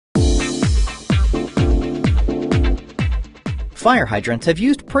fire hydrants have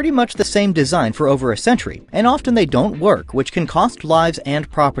used pretty much the same design for over a century, and often they don't work, which can cost lives and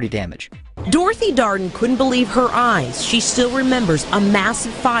property damage. Dorothy Darden couldn't believe her eyes. She still remembers a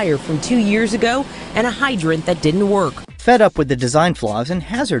massive fire from 2 years ago and a hydrant that didn't work. Fed up with the design flaws and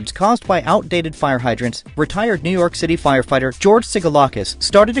hazards caused by outdated fire hydrants, retired New York City firefighter George Sigelock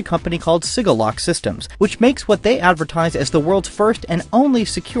started a company called Sigelock Systems, which makes what they advertise as the world's first and only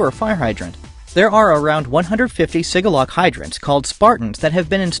secure fire hydrant. There are around 150 Sigelock hydrants called Spartans that have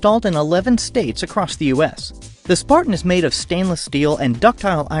been installed in 11 states across the U.S. The Spartan is made of stainless steel and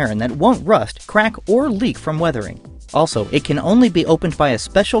ductile iron that won't rust, crack, or leak from weathering. Also, it can only be opened by a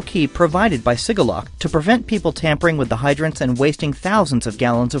special key provided by Sigelock to prevent people tampering with the hydrants and wasting thousands of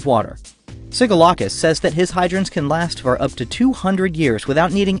gallons of water. Sigelock says that his hydrants can last for up to 200 years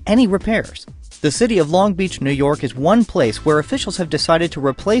without needing any repairs. The city of Long Beach, New York is one place where officials have decided to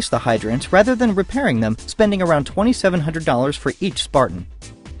replace the hydrants rather than repairing them, spending around $2,700 for each Spartan.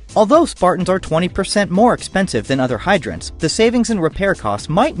 Although Spartans are 20% more expensive than other hydrants, the savings in repair costs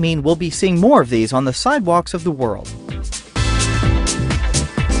might mean we'll be seeing more of these on the sidewalks of the world.